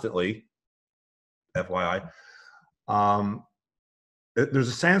constantly, FYI. There's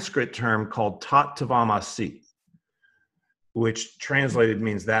a Sanskrit term called Tat Tvamasi, which translated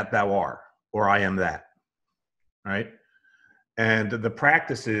means that thou art, or I am that, right? And the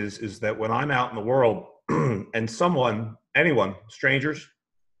practice is that when I'm out in the world and anyone, strangers,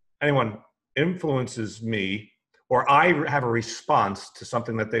 anyone influences me, or I have a response to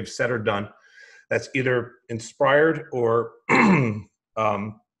something that they've said or done that's either inspired or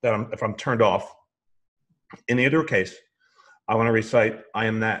if I'm turned off, in either case, I want to recite, I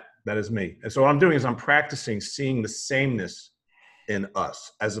am that is me. And so what I'm doing is I'm practicing seeing the sameness in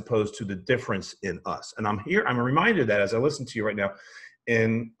us as opposed to the difference in us. And I'm reminded that as I listen to you right now,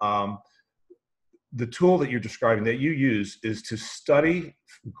 in the tool that you're describing that you use is to study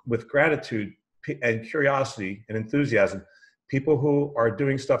with gratitude and curiosity and enthusiasm people who are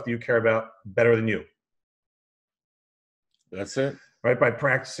doing stuff that you care about better than you. That's it. Right? By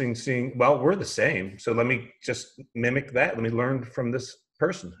practicing seeing, well, we're the same. So let me just mimic that. Let me learn from this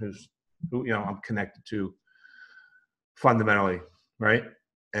person who I'm connected to fundamentally, right?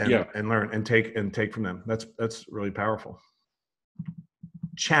 And learn and take from them. That's really powerful.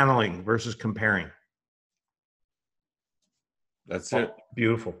 Channeling versus comparing. That's it.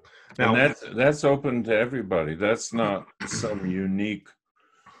 Beautiful. Now, and that's open to everybody. That's not some unique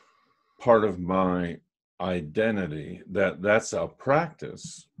part of my identity. That's a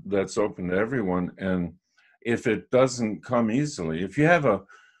practice that's open to everyone. And if it doesn't come easily, if you have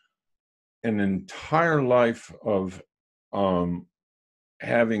an entire life of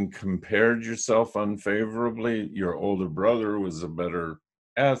having compared yourself unfavorably, your older brother was a better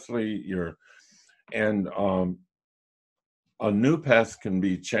athlete, a new path can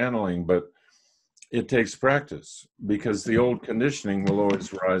be channeling, but it takes practice because the old conditioning will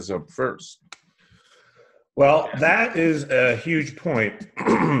always rise up first. Well, that is a huge point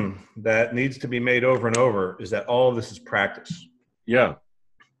that needs to be made over and over, is that all of this is practice. Yeah.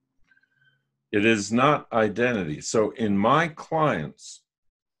 It is not identity. So in my clients,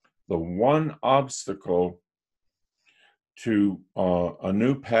 the one obstacle to a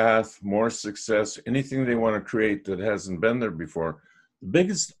new path, more success, anything they want to create that hasn't been there before, the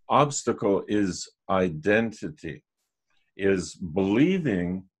biggest obstacle is identity, is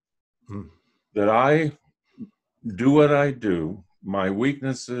believing that I do what I do, my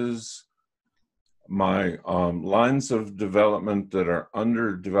weaknesses, my lines of development that are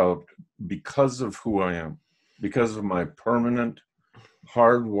underdeveloped because of who I am, because of my permanent,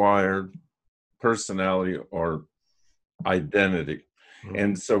 hardwired personality or identity.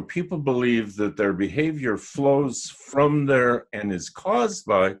 And so people believe that their behavior flows from their and is caused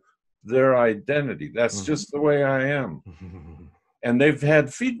by their identity. That's just the way I am. And they've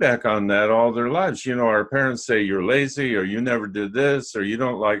had feedback on that all their lives. Our parents say you're lazy, or you never did this, or you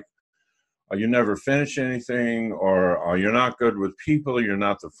don't like you never finish anything, or you're not good with people, you're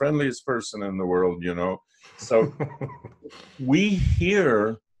not the friendliest person in the world, you know. So we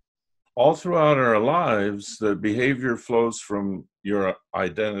hear all throughout our lives that behavior flows from your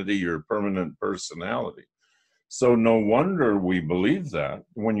identity, your permanent personality. So no wonder we believe that.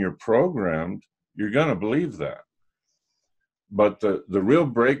 When you're programmed, you're going to believe that. But the real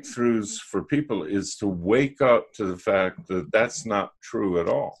breakthroughs for people is to wake up to the fact that that's not true at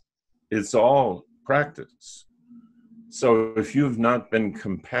all. It's all practice. So if you've not been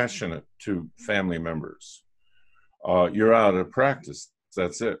compassionate to family members, you're out of practice.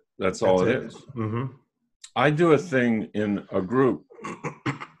 That's it. That's all it is. Mm-hmm. I do a thing in a group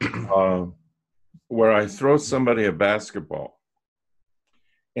where I throw somebody a basketball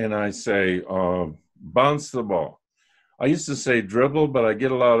and I say, bounce the ball. I used to say dribble, but I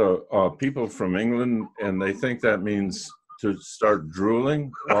get a lot of people from England, and they think that means to start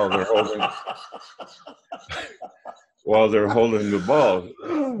drooling while they're holding the ball.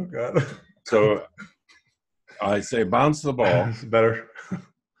 Oh, God. So I say, bounce the ball. It's better.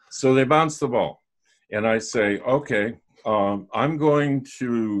 So they bounce the ball. And I say, okay, I'm going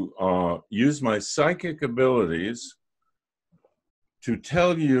to use my psychic abilities to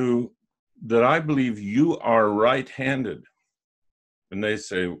tell you that I believe you are right-handed. And they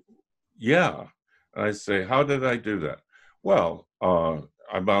say, yeah. And I say, how did I do that? Well,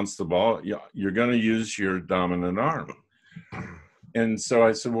 I bounced the ball. You're going to use your dominant arm. And so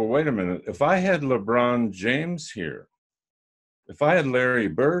I said, well, wait a minute. If I had LeBron James here, if I had Larry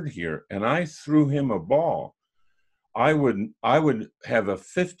Bird here, and I threw him a ball, I would have a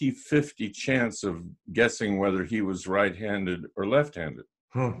 50-50 chance of guessing whether he was right-handed or left-handed.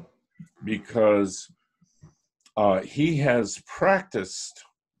 Because he has practiced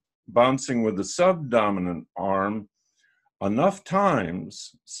bouncing with the subdominant arm enough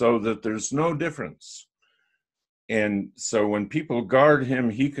times so that there's no difference. And so when people guard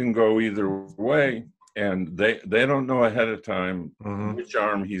him, he can go either way, and they don't know ahead of time which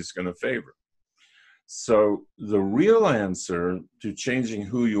arm he's going to favor. So the real answer to changing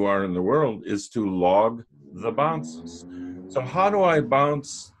who you are in the world is to log the bounces. So how do I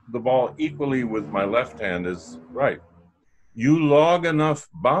bounce the ball equally with my left hand is right. You log enough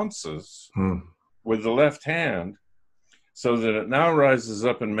bounces with the left hand so that it now rises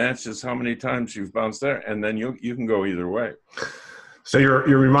up and matches how many times you've bounced there, and then you can go either way. So you're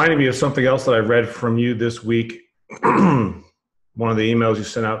reminding me of something else that I read from you this week. One of the emails you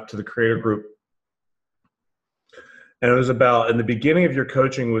sent out to the creator group. And it was about, in the beginning of your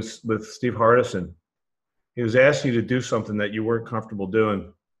coaching with Steve Hardison, he was asking you to do something that you weren't comfortable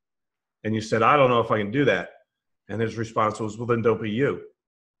doing. And you said, I don't know if I can do that. And his response was, well, then don't be you.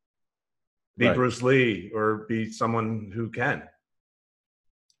 Be right. Bruce Lee, or be someone who can.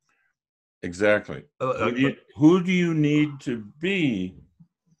 Exactly. Who do you need to be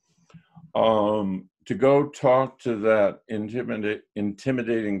to go talk to that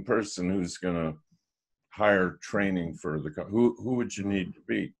intimidating person who's going to hire training for the who would you need to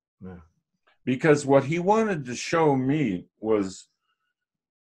be? Yeah. Because what he wanted to show me was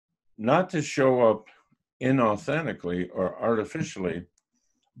not to show up inauthentically or artificially,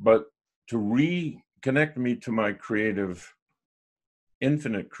 but to reconnect me to my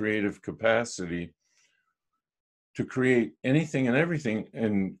infinite creative capacity to create anything and everything,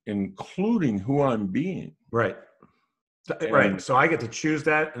 and including who I'm being. Right. Right. So I get to choose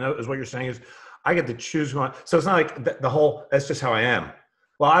that, and is what you're saying is I get to choose who I. So it's not like the whole. That's just how I am.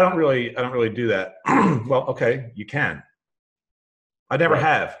 Well, I don't really do that. Well, okay, you can. I never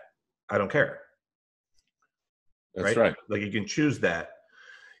have. I don't care. That's right. Like you can choose that.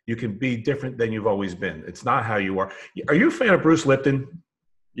 You can be different than you've always been. It's not how you are. Are you a fan of Bruce Lipton?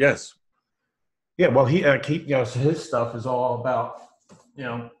 Yes. Yeah. Well, he his stuff is all about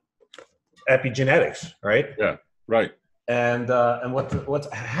epigenetics, right? Yeah. Right. And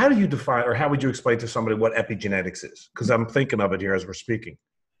how do you define, or how would you explain to somebody what epigenetics is? Because I'm thinking of it here as we're speaking.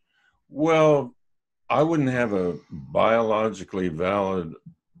 Well, I wouldn't have a biologically valid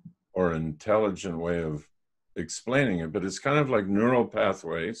or intelligent way of explaining it, but it's kind of like neural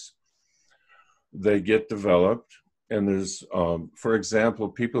pathways. They get developed, and there's, for example,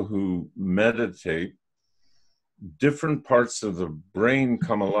 people who meditate, different parts of the brain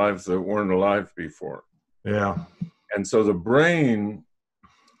come alive that weren't alive before. Yeah. And so the brain,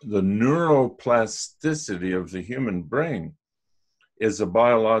 the neuroplasticity of the human brain is a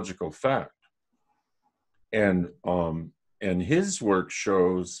biological fact. And his work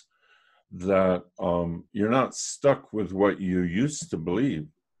shows that you're not stuck with what you used to believe.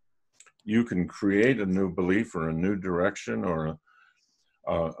 You can create a new belief or a new direction or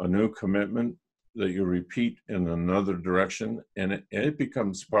a new commitment that you repeat in another direction, and it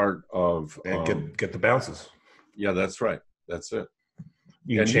becomes part of. And get the bounces. Yeah, that's right. That's it.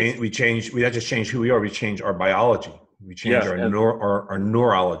 We not just change who we are. We change our biology. We change our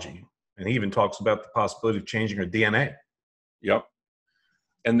neurology. And he even talks about the possibility of changing our DNA. Yep.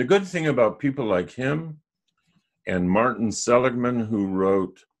 And the good thing about people like him and Martin Seligman, who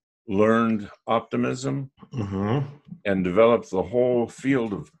wrote Learned Optimism and developed the whole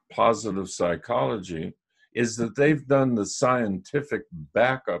field of positive psychology, is that they've done the scientific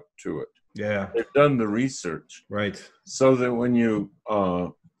backup to it. Yeah. They've done the research. Right. So that when you're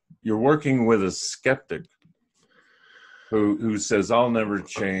working with a skeptic who says, I'll never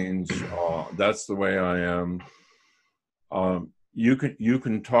change, that's the way I am, you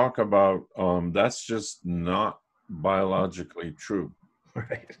can talk about that's just not biologically true.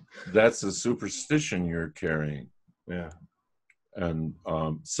 Right. That's a superstition you're carrying. Yeah. And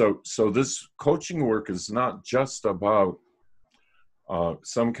so this coaching work is not just about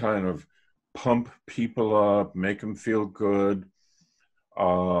some kind of pump people up, make them feel good,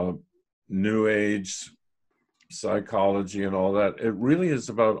 new age psychology and all that. It really is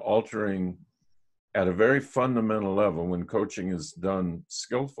about altering at a very fundamental level, when coaching is done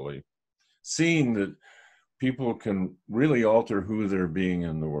skillfully, seeing that people can really alter who they're being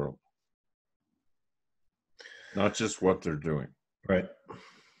in the world, not just what they're doing. Right.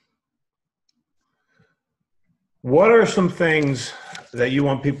 What are some things that you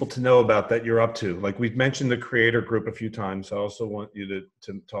want people to know about that you're up to? Like we've mentioned the creator group a few times. I also want you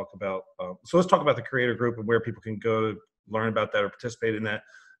to talk about, so let's talk about the creator group and where people can go to learn about that or participate in that,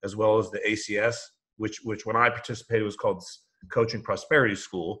 as well as the ACS, which when I participated was called Coaching Prosperity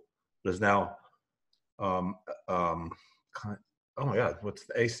School. It is now, oh my God, what's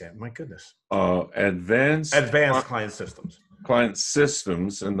the A stand? My goodness. Advanced Client Systems. Client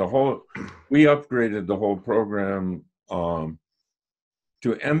Systems, and we upgraded the whole program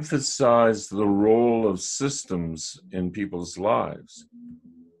to emphasize the role of systems in people's lives.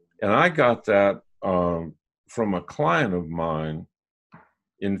 And I got that from a client of mine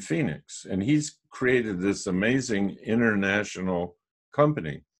in Phoenix, and he's created this amazing international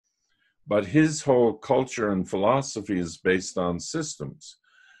company. But his whole culture and philosophy is based on systems.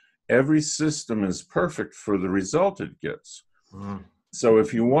 Every system is perfect for the result it gets. So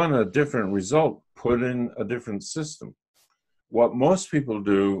if you want a different result, put in a different system. What most people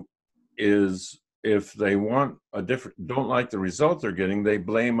do is, if they want don't like the result they're getting, they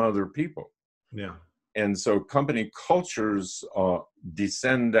blame other people. Yeah. And so company cultures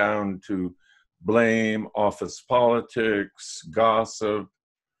descend down to blame, office politics, gossip,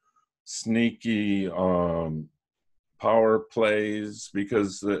 sneaky power plays,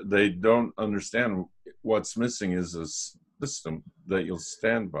 because they don't understand what's missing is a system that you'll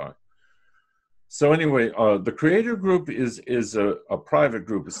stand by. So anyway, the creator group is a private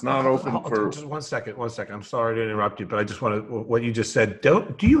group. It's not open for. Just one second. I'm sorry to interrupt you, but I just want to, what you just said.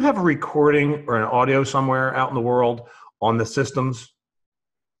 Do you have a recording or an audio somewhere out in the world on the systems?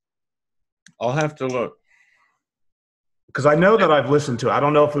 I'll have to look. Because I know that I've listened to it. I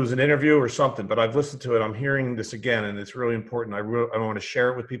don't know if it was an interview or something, but I've listened to it. I'm hearing this again, and it's really important. I want to share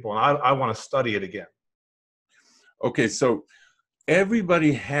it with people, and I want to study it again. Okay, so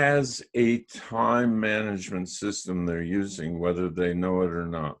everybody has a time management system they're using, whether they know it or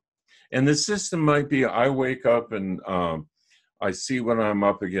not. And the system might be, I wake up and I see what I'm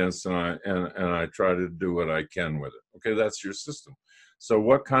up against, and I try to do what I can with it. Okay, that's your system. So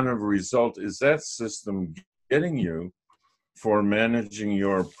what kind of result is that system getting you for managing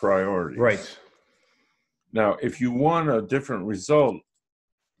your priorities? Right. Now, if you want a different result,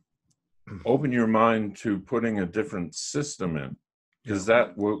 open your mind to putting a different system in, because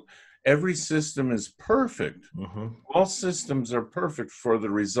that will, every system is perfect. Mm-hmm. All systems are perfect for the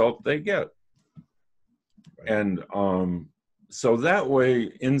result they get. And so that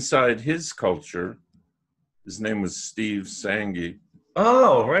way, inside his culture, his name was Steve Chandler.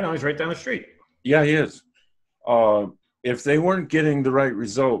 Oh, right on. He's right down the street. Yeah, he is. If they weren't getting the right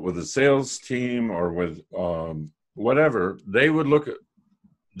result with a sales team or with whatever, they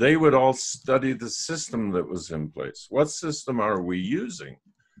would all study the system that was in place. What system are we using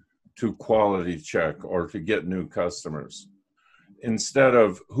to quality check or to get new customers? Instead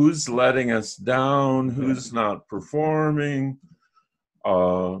of who's letting us down, who's not performing.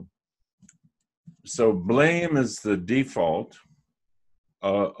 So blame is the default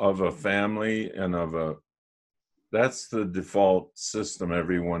of a family and that's the default system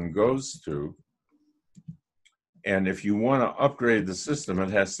everyone goes to. And if you want to upgrade the system, it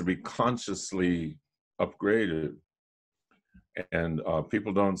has to be consciously upgraded. and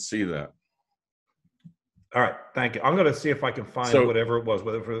people don't see that. All right, thank you. I'm going to see if I can find whatever it was,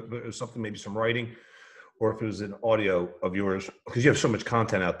 whether it was something, maybe some writing, or if it was an audio of yours, because you have so much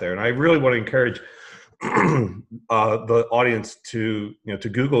content out there. And I really want to encourage the audience to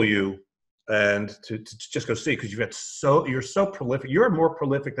Google you and to just go see, because you're so prolific. You're more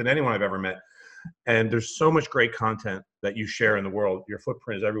prolific than anyone I've ever met, and there's so much great content that you share in the world. Your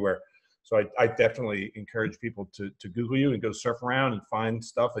footprint is everywhere. So I definitely encourage people to Google you and go surf around and find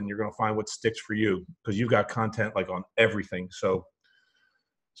stuff, and you're going to find what sticks for you, because you've got content like on everything. So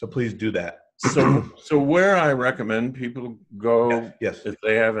please do that. So where I recommend people go, yes, if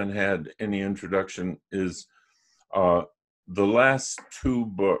they haven't had any introduction, is the last two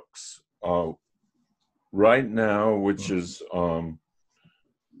books right now, which is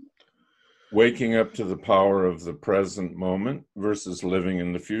Waking Up to the Power of the Present Moment versus Living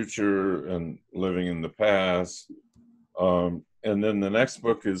in the Future and Living in the Past. And then the next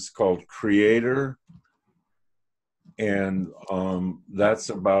book is called Creator. And that's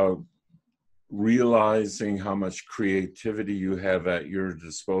about realizing how much creativity you have at your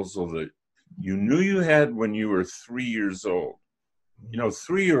disposal that you knew you had when you were 3 years old.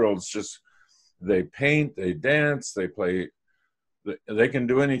 3-year-olds they paint, they dance, they play. They can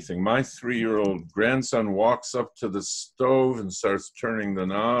do anything. My 3-year-old grandson walks up to the stove and starts turning the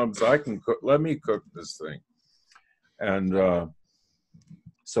knobs. I can cook. Let me cook this thing. And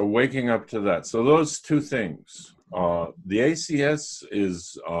so waking up to that. So those two things. The ACS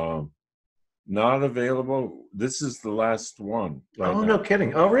is not available. This is the last one. Right now. No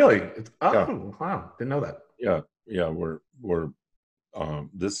kidding. Oh, really? Yeah. Wow. Didn't know that. Yeah. We're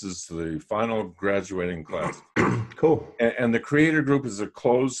this is the final graduating class. Cool. And the creator group is a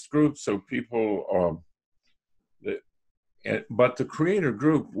closed group, so people. But the creator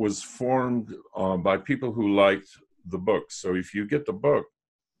group was formed by people who liked the book. So if you get the book,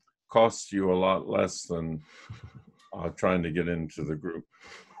 it costs you a lot less than trying to get into the group.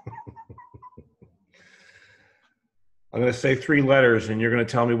 I'm going to say 3 letters, and you're going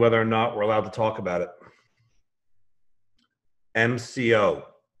to tell me whether or not we're allowed to talk about it. MCO.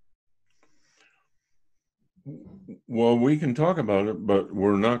 Well, we can talk about it, but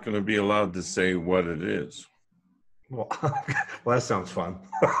we're not going to be allowed to say what it is. Well, that sounds fun.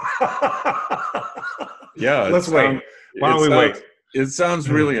 Yeah. Let's wait. Why don't we wait? It sounds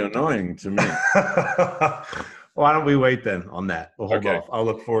really annoying to me. Why don't we wait then on that? We'll hold Okay. off. I'll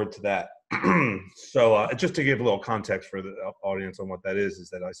look forward to that. So just to give a little context for the audience on what that is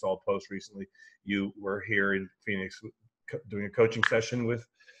that I saw a post recently. You were here in Phoenix doing a coaching session with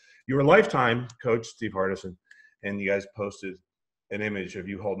your lifetime coach, Steve Hardison, and you guys posted an image of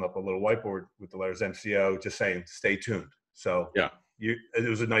you holding up a little whiteboard with the letters MCO, just saying, stay tuned. So yeah, it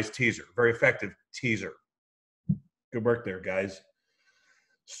was a nice teaser, very effective teaser. Good work there, guys.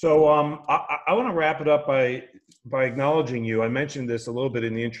 So I want to wrap it up by acknowledging you. I mentioned this a little bit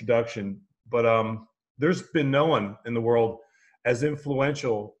in the introduction, but there's been no one in the world as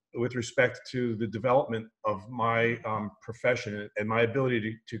influential with respect to the development of my profession and my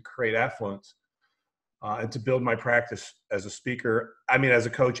ability to create affluence and to build my practice as a speaker, as a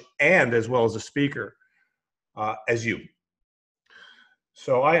coach and as well as a speaker, as you.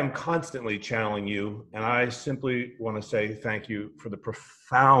 So I am constantly channeling you, and I simply want to say thank you for the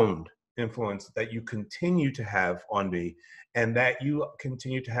profound influence that you continue to have on me and that you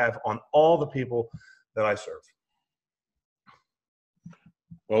continue to have on all the people that I serve.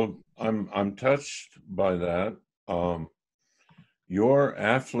 Well, I'm touched by that. Your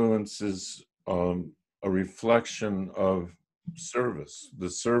affluence is a reflection of service, the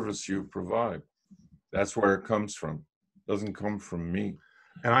service you provide. That's where it comes from. It doesn't come from me.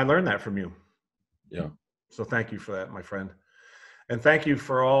 And I learned that from you. Yeah. So thank you for that, my friend. And thank you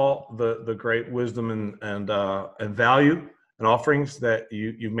for all the great wisdom and value and offerings that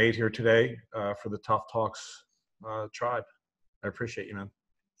you've made here today for the Tough Talks tribe. I appreciate you, man.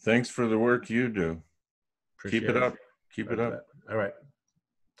 Thanks for the work you do. Keep it up. Keep it up. All right.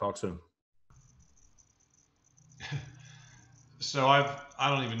 Talk soon. So I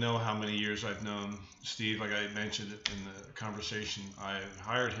don't even know how many years I've known Steve. Like I mentioned in the conversation, I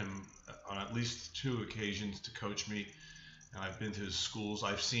hired him on at least 2 occasions to coach me, and I've been to his schools.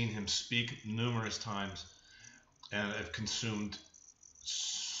 I've seen him speak numerous times, and I've consumed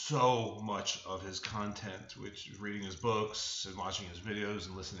so much of his content, which is reading his books and watching his videos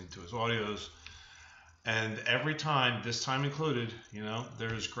and listening to his audios. And every time, this time included,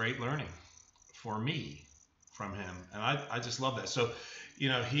 there's great learning for me from him, and I just love that. So,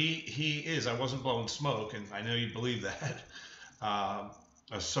 he is. I wasn't blowing smoke, and I know you believe that.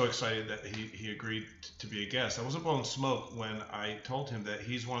 I was so excited that he agreed to be a guest. I wasn't blowing smoke when I told him that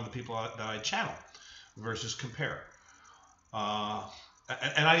he's one of the people that I channel versus compare.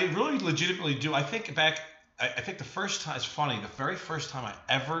 And I really legitimately do. I think the first time, it's funny, the very first time I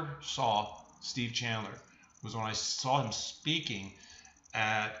ever saw Steve Chandler was when I saw him speaking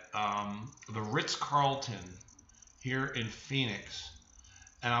at the Ritz-Carlton here in Phoenix.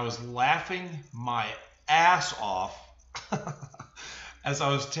 And I was laughing my ass off as I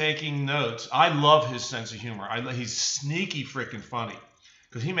was taking notes. I love his sense of humor. He's sneaky freaking funny.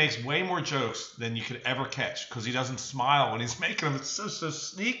 Because he makes way more jokes than you could ever catch. Because he doesn't smile when he's making them. It's so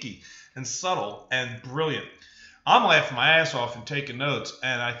sneaky and subtle and brilliant. I'm laughing my ass off and taking notes.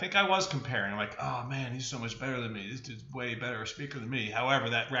 And I think I was comparing. I'm like, oh man, he's so much better than me. This dude's way better a speaker than me.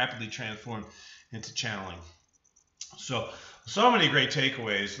 However, that rapidly transformed into channeling. So many great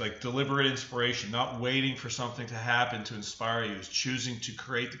takeaways, like deliberate inspiration, not waiting for something to happen to inspire you, is choosing to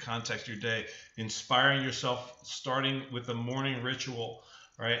create the context of your day, inspiring yourself, starting with a morning ritual.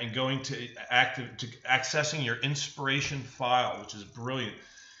 Right, and going to accessing your inspiration file, which is brilliant,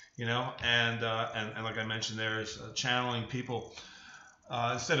 and like I mentioned, there is channeling people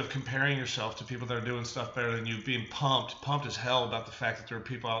instead of comparing yourself to people that are doing stuff better than you, being pumped as hell about the fact that there are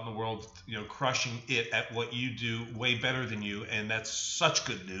people out in the world, crushing it at what you do way better than you, and that's such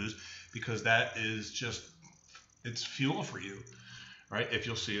good news because that is it's fuel for you, right? If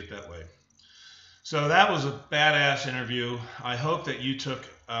you'll see it that way. So that was a badass interview. I hope that you took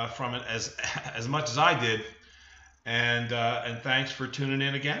from it as much as I did. And thanks for tuning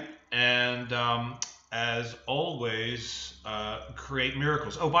in again. And as always, create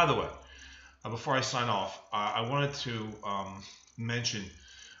miracles. Oh, by the way, before I sign off, I wanted to mention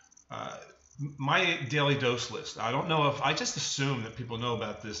my daily dose list. I don't know I just assume that people know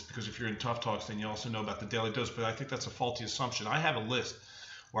about this because if you're in Tough Talks, then you also know about the daily dose. But I think that's a faulty assumption. I have a list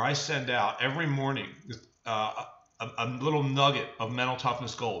where I send out every morning a little nugget of mental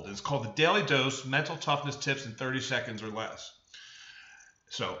toughness gold. And it's called the Daily Dose Mental Toughness Tips in 30 Seconds or Less.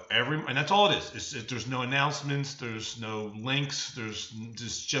 So and that's all it is. There's no announcements, there's no links, there's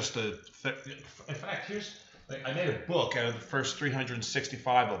just in fact, I made a book out of the first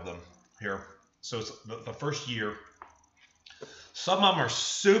 365 of them here. So it's the first year. Some of them are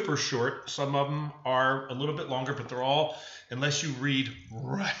super short. Some of them are a little bit longer, but they're all, unless you read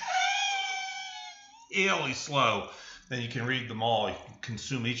really slow, then you can read them all. You can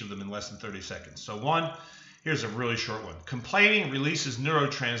consume each of them in less than 30 seconds. So here's a really short one. Complaining releases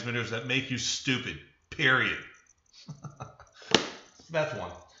neurotransmitters that make you stupid, period. That's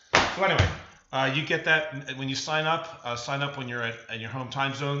one. So anyway, you get that when you sign up. Sign up when you're at your home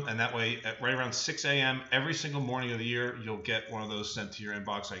time zone, and that way, right around 6 a.m. every single morning of the year, you'll get one of those sent to your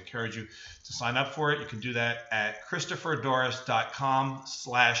inbox. I encourage you to sign up for it. You can do that at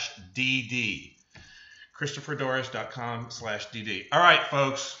ChristopherDoris.com/DD. ChristopherDoris.com/DD. All right,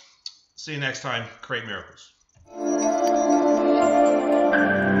 folks. See you next time. Create miracles.